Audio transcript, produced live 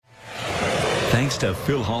Thanks to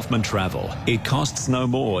Phil Hoffman Travel, it costs no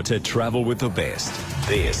more to travel with the best.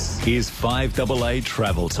 This is 5AA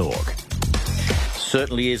Travel Talk.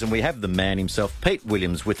 Certainly is, and we have the man himself, Pete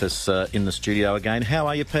Williams, with us in the studio again. How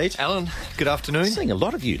are you, Pete? Alan, good afternoon. I've seen a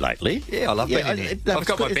lot of you lately. Yeah, I love being in here. I've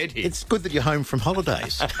got my bed here. It's good that you're home from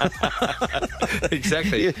holidays.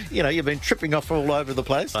 Exactly. You've been tripping off all over the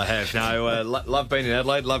place. I have. No, love being in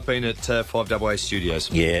Adelaide, love being at 5AA Studios.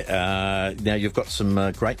 Yeah, now you've got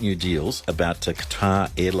some great new deals about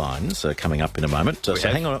Qatar Airlines coming up in a moment. So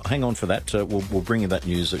hang on for that. We'll bring you that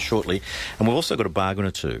news shortly. And we've also got a bargain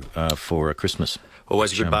or two for Christmas.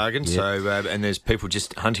 Always a good bargain. Yeah. So, and there's people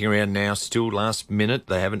just hunting around now, still last minute.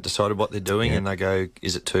 They haven't decided what they're doing, and they go,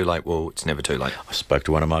 "Is it too late?" Well, it's never too late. I spoke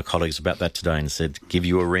to one of my colleagues about that today and said, "Give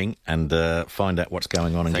you a ring and find out what's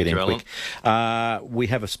going on and get in quick." We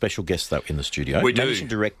have a special guest though in the studio. We do. Managing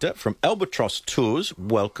Director from Albatross Tours.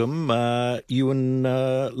 Welcome, Ewan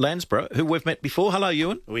Landsborough, who we've met before. Hello,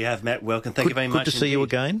 Ewan. We have met. Welcome. Thank you very much. Good to see you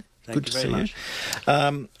again. Good to see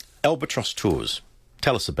you. Albatross Tours.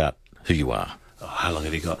 Tell us about who you are. Oh, how long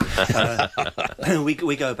have you got?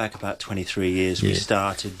 We go back about 23 years. We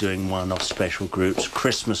started doing one-off special groups,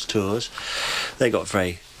 Christmas tours. They got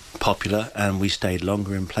very popular and we stayed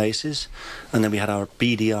longer in places. And then we had our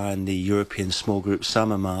BDI in the European Small Group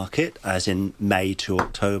Summer Market, as in May to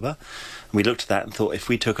October. And we looked at that and thought if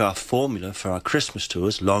we took our formula for our Christmas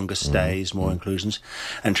tours, longer stays, more inclusions,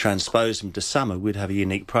 and transposed them to summer, we'd have a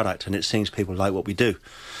unique product. And it seems people like what we do.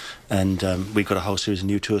 And we've got a whole series of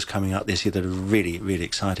new tours coming up this year that are really, really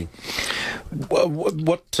exciting.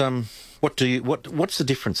 What's the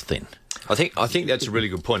difference then? I think that's a really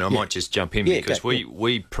good point. I might just jump in because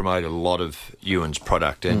we promote a lot of Ewan's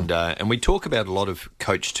product and we talk about a lot of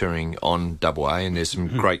coach touring on AA, and there's some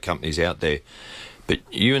great companies out there. But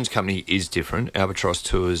Ewan's company is different. Albatross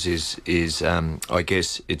Tours is I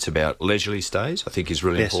guess it's about leisurely stays, I think is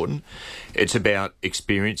really important. It's about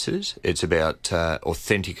experiences. It's about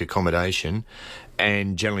authentic accommodation,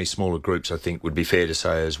 and generally smaller groups, I think, would be fair to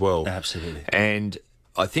say as well. Absolutely. And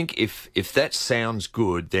I think if that sounds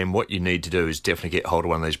good, then what you need to do is definitely get hold of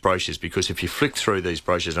one of these brochures, because if you flick through these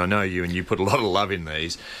brochures, I know you and you put a lot of love in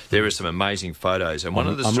these, there are some amazing photos. And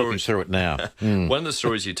I'm looking through it now. One of the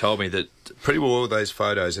stories you told me that pretty well all those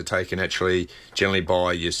photos are taken actually generally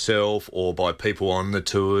by yourself or by people on the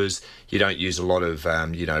tours. You don't use a lot of,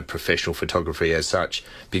 professional photography as such,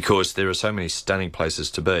 because there are so many stunning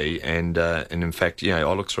places to be. And in fact, I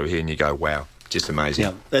look through here and you go, wow. Just amazing.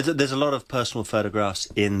 Yeah, there's a lot of personal photographs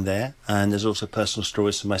in there, and there's also personal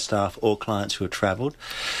stories from my staff or clients who have travelled.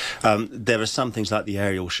 There are some things like the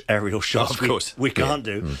aerial shots of course. we can't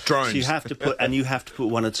do. Drones. So you have to put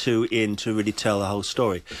one or two in to really tell the whole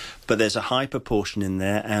story. But there's a high proportion in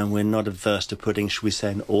there, and we're not averse to putting, should we say,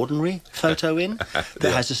 an ordinary photo in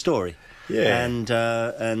that has a story. Yeah,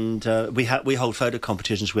 and we hold photo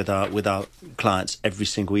competitions with our clients every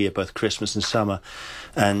single year, both Christmas and summer,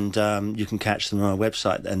 and you can catch them on our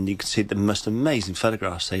website, and you can see the most amazing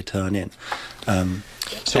photographs they turn in.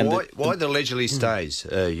 So why the leisurely stays,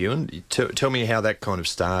 Ewan? Tell me how that kind of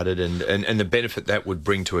started and the benefit that would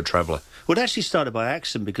bring to a traveller. Well, it actually started by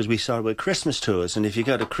accident, because we started with Christmas tours, and if you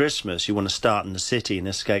go to Christmas, you want to start in the city and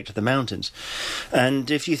escape to the mountains. And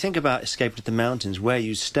if you think about escaping to the mountains, where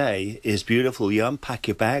you stay is beautiful. You unpack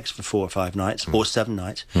your bags for 4 or 5 nights, or 7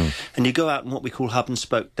 nights, and you go out on what we call hub and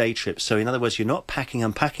spoke day trips. So in other words, you're not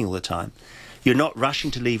unpacking all the time. You're not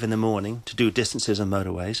rushing to leave in the morning to do distances on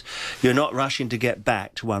motorways. You're not rushing to get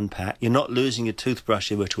back to unpack. You're not losing your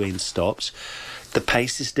toothbrush in between stops. The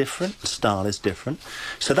pace is different. The style is different.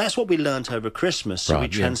 So that's what we learnt over Christmas. So we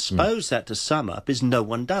transpose that to summer, because no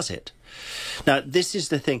one does it. Now, this is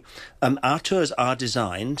the thing. Our tours are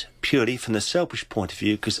designed purely from the selfish point of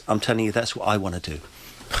view, because I'm telling you, that's what I want to do.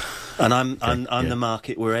 And I'm the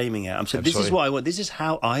market we're aiming at. I'm saying, this is what I want. This is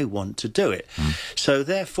how I want to do it. So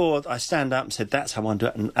therefore, I stand up and said, that's how I want to do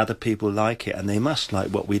it, and other people like it, and they must like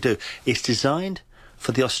what we do. It's designed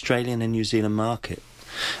for the Australian and New Zealand market.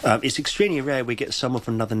 It's extremely rare we get someone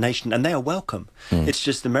from another nation, and they are welcome. It's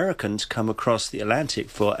just Americans come across the Atlantic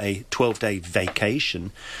for a 12-day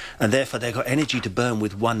vacation, and therefore they've got energy to burn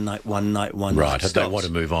with one night Right, stops. they want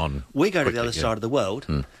to move on. We go to the other side of the world,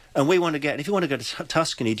 and we want to get, if you want to go to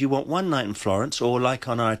Tuscany, do you want 1 night in Florence, or like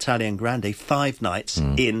on our Italian Grande, 5 nights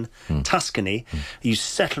in Tuscany? You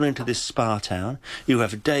settle into this spa town. You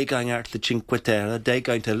have a day going out to the Cinque Terre, a day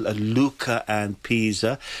going to Lucca and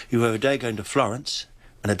Pisa. You have a day going to Florence,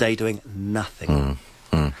 and a day doing nothing.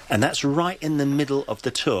 And that's right in the middle of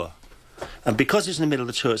the tour. And because it's in the middle of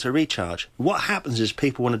the tour, it's a recharge. What happens is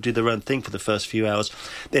people want to do their own thing for the first few hours.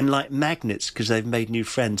 Then, like magnets, because they've made new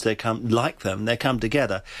friends, they come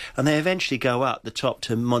together, and they eventually go up the top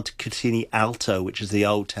to Montecatini Alto, which is the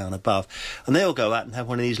old town above, and they all go out and have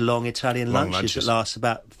one of these long Italian lunches that lasts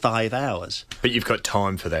about 5 hours. But you've got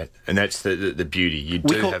time for that, and that's the beauty. You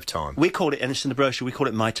have time. We call it, and it's in the brochure, we call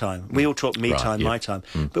it My Time. We all talk me time, my time.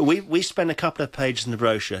 But we spend a couple of pages in the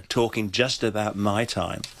brochure talking just about My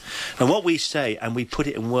Time. And what we say, and we put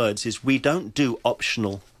it in words, is we don't do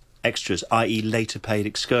optional extras, i.e. later paid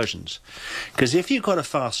excursions. Because if you've got a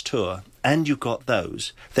fast tour and you've got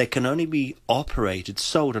those, they can only be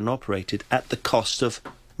sold and operated at the cost of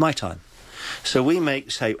My Time. So we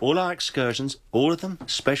say all our excursions, all of them,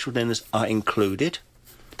 special dinners are included.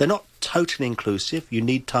 They're not totally inclusive. You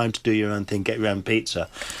need time to do your own thing, get your own pizza.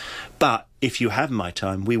 But if you have My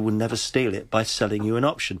Time, we will never steal it by selling you an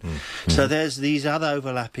option. So there's these other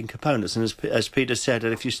overlapping components, and as Peter said,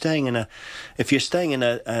 if you're staying in a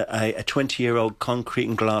 20-year-old concrete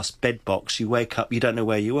and glass bed box, you wake up, you don't know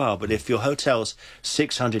where you are. But if your hotel's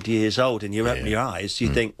 600 years old and you open your eyes, you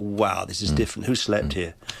think, wow, this is different. Who slept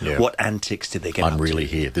here? Yeah. What antics did they get up to? I'm really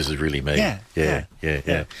here. This is really me. Yeah.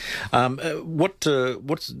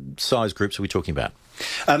 What size groups are we talking about?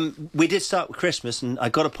 We did start with Christmas, and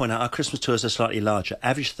I've got to point out our Christmas tours are slightly larger.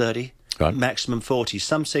 Average 30, maximum 40.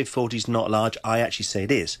 Some say 40 is not large. I actually say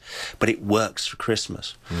it is, but it works for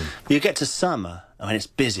Christmas. You get to summer, and it's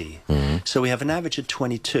busy. So we have an average of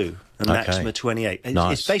 22, a maximum of 28.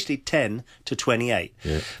 It's basically 10 to 28.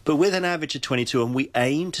 Yeah. But with an average of 22, and we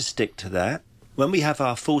aim to stick to that, when we have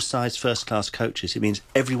our full-size first-class coaches, it means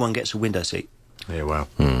everyone gets a window seat. Yeah, wow.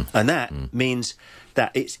 And that means that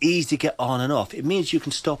it's easy to get on and off. It means you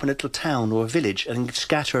can stop in a little town or a village and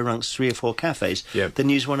scatter amongst 3 or 4 cafes, then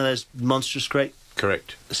use one of those monstrous great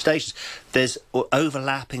stations. There's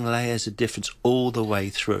overlapping layers of difference all the way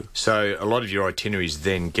through. So a lot of your itineraries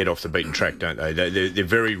then get off the beaten track, don't they? They're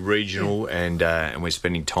very regional, and we're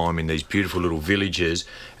spending time in these beautiful little villages.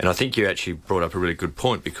 And I think you actually brought up a really good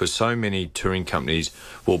point, because so many touring companies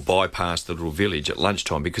will bypass the little village at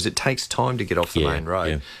lunchtime because it takes time to get off the main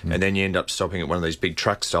road. And then you end up stopping at one of these big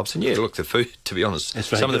truck stops. And look, the food, to be honest,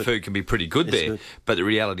 some of the food can be pretty good there. But the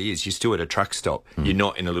reality is you're still at a truck stop. You're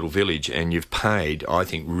not in a little village, and you've paid, I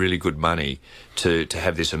think, really good money to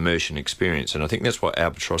have this immersion experience, and I think that's what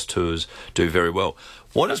Albatross tours do very well.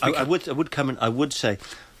 I would say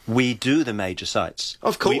we do the major sites.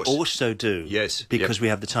 Of course, we also do. Yes, because we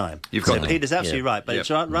have the time. Peter's absolutely right, but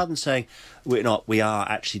it's rather than saying we're not, we are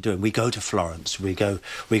actually doing. We go to Florence, we go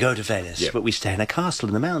to Venice, but we stay in a castle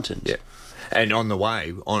in the mountains. Yeah. And on the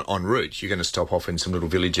way, en route, you're going to stop off in some little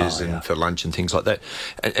villages for lunch and things like that.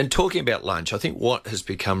 And talking about lunch, I think what has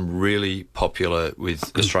become really popular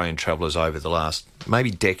with Australian travellers over the last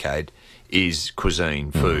maybe decade is cuisine,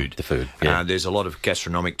 food. The food, There's a lot of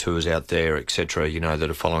gastronomic tours out there, etc., that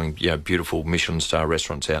are following, beautiful Michelin star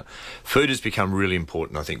restaurants out. Food has become really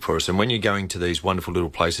important, I think, for us. And when you're going to these wonderful little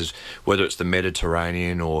places, whether it's the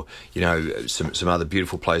Mediterranean or, some other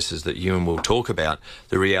beautiful places that Ewan will talk about,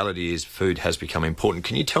 the reality is food has become important.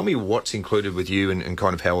 Can you tell me what's included with you and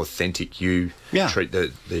kind of how authentic you treat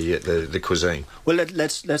the cuisine? Well,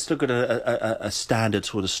 let's look at a standard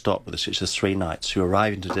sort of stop with us, which is 3 nights. You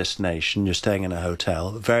arrive into destination, you're staying in a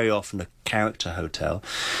hotel, very often a character hotel.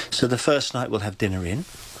 So the first night we'll have dinner in,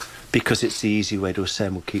 because it's the easy way to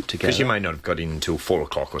assemble, keep together. Because you may not have got in until 4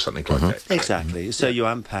 o'clock or something like that. Exactly. So you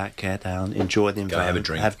unpack, get down, enjoy the environment, have a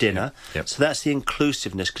drink, have dinner. Yep. So that's the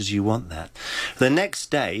inclusiveness, because you want that. The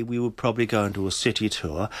next day, we would probably go into a city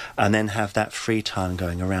tour and then have that free time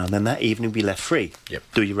going around. Then that evening, be left free. Yep.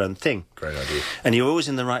 Do your own thing. Great idea. And you're always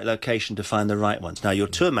in the right location to find the right ones. Now, your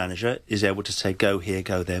tour manager is able to say, go here,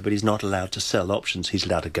 go there, but he's not allowed to sell options. He's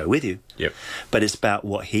allowed to go with you. Yep. But it's about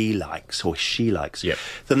what he likes or she likes. Yep.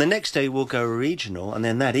 Then the next day, we'll go regional, and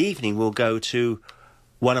then that evening, we'll go to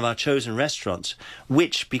one of our chosen restaurants,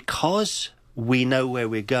 which, because we know where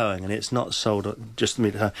we're going and it's not sold just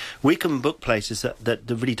we can book places that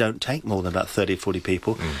really don't take more than about 30 or 40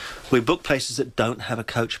 people. We book places that don't have a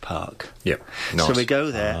coach park. Yep. Nice. So we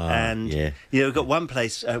go there and we've got one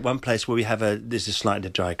place where we have this is slightly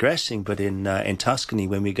digressing, but in Tuscany,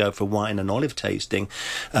 when we go for wine and olive tasting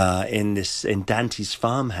in Dante's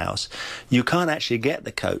farmhouse, you can't actually get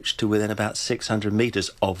the coach to within about 600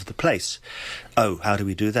 metres of the place. Oh, how do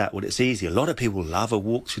we do that? Well, it's easy. A lot of people love a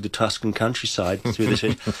walk through the Tuscan countryside through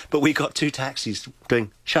this, but we got 2 taxis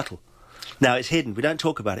doing shuttle. Now, it's hidden. We don't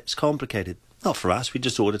talk about it. It's complicated. Not for us. We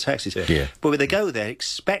just order taxis. Yeah. But they go there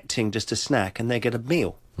expecting just a snack, and they get a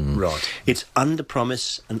meal. Right. It's under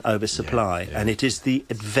promise and over supply, and it is the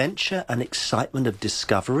adventure and excitement of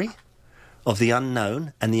discovery of the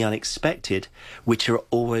unknown and the unexpected, which are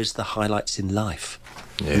always the highlights in life.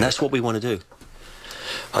 Yeah. And that's what we want to do.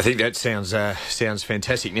 I think that sounds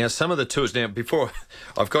fantastic. Now, some of the tours... Now, before...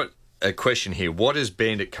 I've got a question here. What is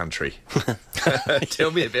Bandit Country? Tell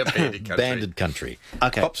me about Bandit Country. Bandit Country.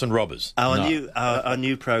 Okay. Cops and robbers. Our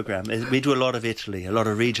new programme. We do a lot of Italy, a lot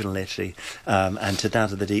of regional Italy, and down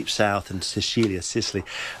to the deep south and Sicily.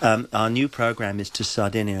 Our new programme is to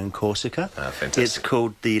Sardinia and Corsica. Fantastic. It's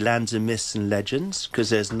called The Lands of Myths and Legends, because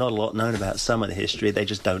there's not a lot known about some of the history. They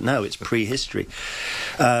just don't know. It's prehistory.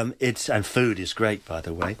 And food is great, by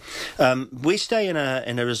the way. We stay in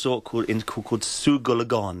a resort called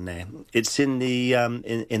Sugolagone. It's in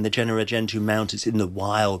the Gennaro Mountains, in the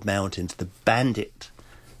wild mountains, the Bandit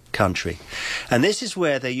Country. And this is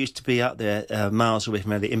where they used to be up there, miles away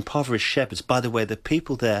from the impoverished shepherds. By the way, the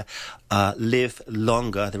people there live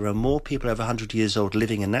longer. There are more people over 100 years old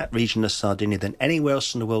living in that region of Sardinia than anywhere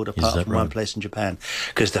else in the world, apart from one place in Japan,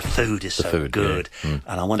 because the food is so good. Yeah.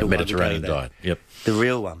 And I wonder the Mediterranean diet. Yep. The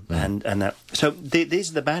real one. And so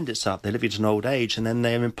these are the bandits up. They live into an old age, and then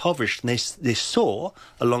they're impoverished. And they saw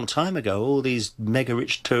a long time ago all these mega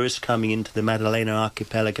rich tourists coming into the Maddalena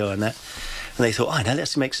archipelago and that. And they thought, now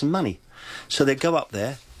let's make some money. So they go up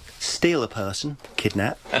there, steal a person,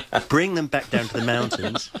 kidnap, bring them back down to the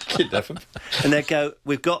mountains. Kidnap them. And they go,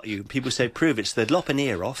 we've got you. People say, prove it. So they'd lop an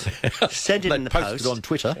ear off, send it in the post. Post it on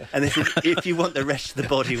Twitter. And if you want the rest of the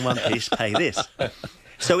body in one piece, pay this.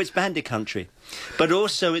 So it's Bandit Country. But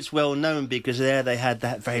also it's well known because there they had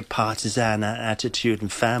that very partisan attitude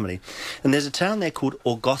and family. And there's a town there called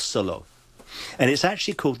Orgosolo. And it's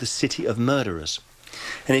actually called the City of Murderers.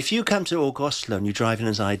 And if you come to Orgosolo and you drive in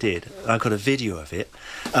as I did, I've got a video of it,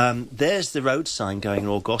 there's the road sign going in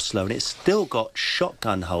Orgosolo, and it's still got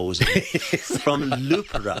shotgun holes in it from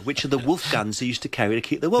Lupera, which are the wolf guns they used to carry to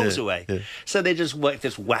keep the wolves away. Yeah. So they just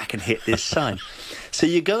whack and hit this sign. So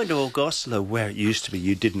you go into Orgosolo, where it used to be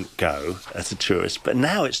you didn't go as a tourist, but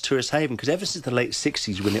now it's tourist haven, because ever since the late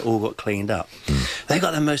 60s when it all got cleaned up, they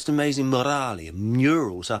got the most amazing murali,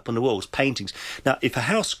 murals up on the walls, paintings. Now, if a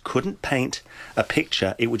house couldn't paint a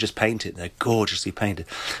picture, it would just paint it. They're gorgeously painted.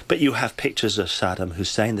 But you have pictures of Saddam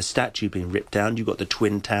Hussein, the statue being ripped down. You've got the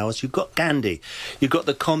Twin Towers. You've got Gandhi. You've got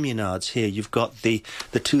the communards here. You've got the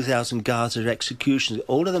 2,000 Gaza executions.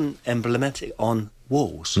 All of them emblematic on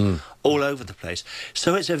walls all over the place.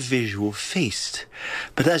 So it's a visual feast.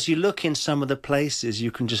 But as you look in some of the places,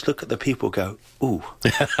 you can just look at the people and go, ooh,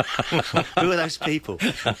 who are those people?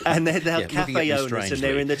 And they're cafe owners and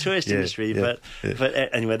they're in the tourist industry. But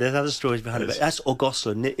anyway, there's other stories behind it. But that's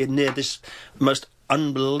Orgosolo, near this most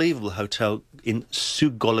unbelievable hotel in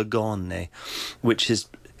Sugolagone, which is...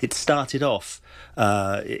 It started off,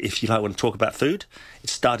 if you want to talk about food, it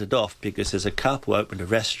started off because there's a couple opened a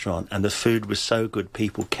restaurant and the food was so good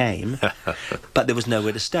people came, but there was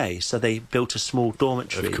nowhere to stay. So they built a small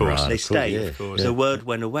dormitory. Of course. They stayed. Of course. The word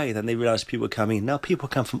went away. Then they realised people were coming. Now people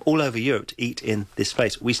come from all over Europe to eat in this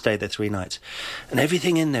place. We stayed there 3 nights. And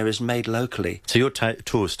everything in there is made locally. So your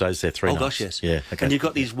tour stays there 3 nights? Oh, gosh, yes. Yeah, okay. And you've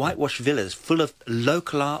got these whitewashed villas full of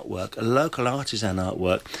local artwork, local artisan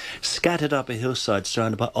artwork, scattered up a hillside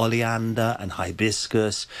surrounded by oleander and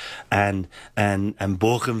hibiscus and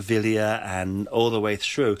bougainvillea and all the way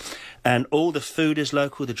through. And all the food is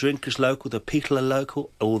local, the drink is local, the people are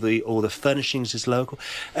local, all the furnishings is local,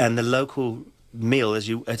 and the local meal,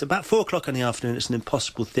 it's about 4 o'clock in the afternoon. It's an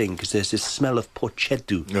impossible thing because there's this smell of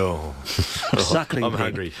porcetto. Suckling I'm pig.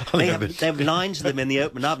 hungry. They have lines of them in the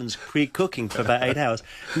open ovens pre-cooking for about 8 hours.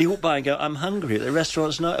 And you walk by and go, I'm hungry. The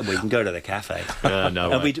restaurant's not. Well, you can go to the cafe.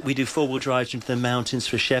 No and we do 4-wheel drives into the mountains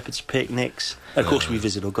for shepherds' picnics. Of course, we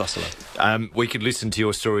visit Orgosolo. We could listen to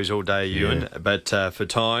your stories all day, Ewan, but for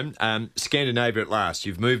time, Scandinavia at last.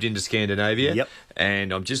 You've moved into Scandinavia. Yep.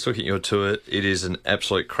 And I'm just looking at your tour. It is an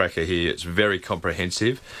absolute cracker here. It's very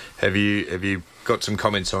comprehensive. Have you got some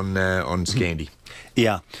comments on Scandi?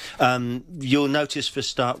 Yeah. You'll notice for a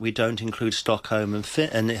start we don't include Stockholm and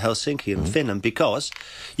Helsinki and Finland because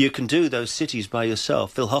you can do those cities by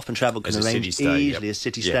yourself. Phil Hoffman Travel can arrange easily as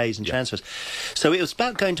city stays and transfers. So it was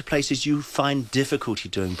about going to places you find difficulty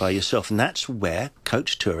doing by yourself, and that's where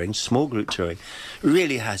coach touring, small group touring,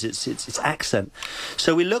 really has its accent.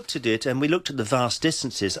 So we looked at it and we looked at the vast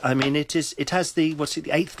distances. I mean, it has the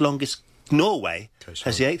 8th longest. Norway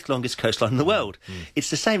has the 8th longest coastline in the world. It's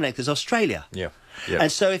the same length as Australia. Yeah. And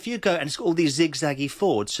so if you go, and it's got all these zigzaggy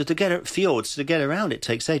fjords, so to get around it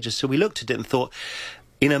takes ages. So we looked at it and thought,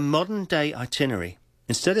 in a modern day itinerary,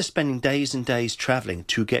 instead of spending days and days travelling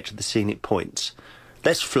to get to the scenic points,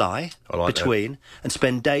 Let's fly between and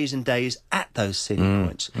spend days and days at those scenic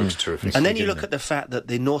points. Looks terrific. And then you look at the fact that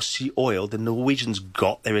the North Sea oil, the Norwegians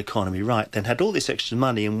got their economy right, then had all this extra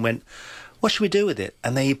money and went, what should we do with it?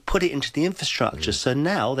 And they put it into the infrastructure. So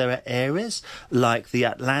now there are areas like the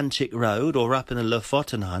Atlantic Road or up in the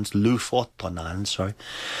Lofoten,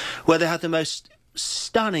 where they have the most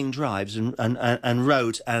stunning drives and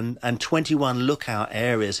roads and 21 lookout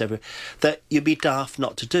areas that you'd be daft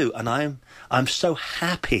not to do. And I'm so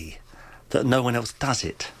happy that no one else does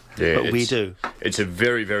it. Yeah, but we do. It's a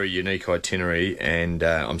very, very unique itinerary, and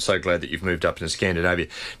I'm so glad that you've moved up into Scandinavia.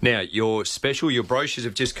 Now, your brochures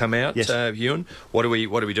have just come out, yes. Ewan. What are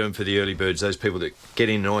we doing for the early birds, those people that get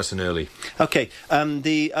in nice and early? Okay,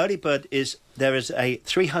 the early bird there is a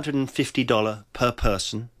 $350 per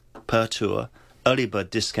person, per tour, early bird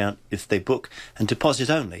discount if they book, and deposit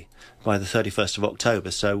only by the 31st of October.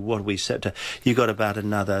 So what have we set? You got about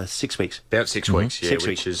another 6 weeks. About 6 weeks, yeah, 6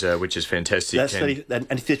 weeks. Which is fantastic. That's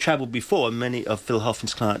and if they travelled before, many of Phil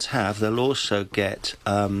Hoffman's clients have, they'll also get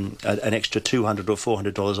an extra $200 or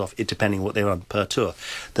 $400 off, it depending what they're on per tour.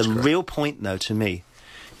 The real point, though, to me,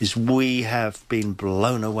 is we have been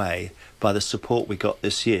blown away by the support we got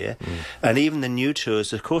this year, and even the new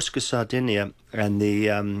tours, the Corsica, Sardinia, and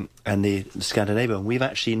the Scandinavia. We've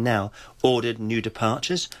actually now ordered new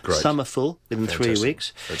departures. Great. Some are full within 3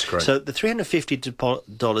 weeks. That's great. So the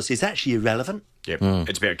 $350 is actually irrelevant. Yep.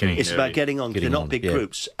 It's about getting. It's about getting on. They're not big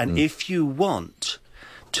groups, and if you want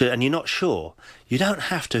to, and you're not sure, you don't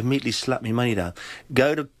have to immediately slap me money down.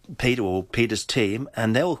 Go to Peter or Peter's team,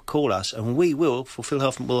 and they'll call us, and we will, for Phil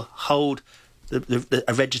Hoffman, will hold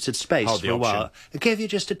a registered space for a while. And give you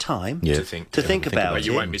just a time to think about it.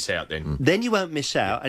 You won't miss out then. Then you won't miss out.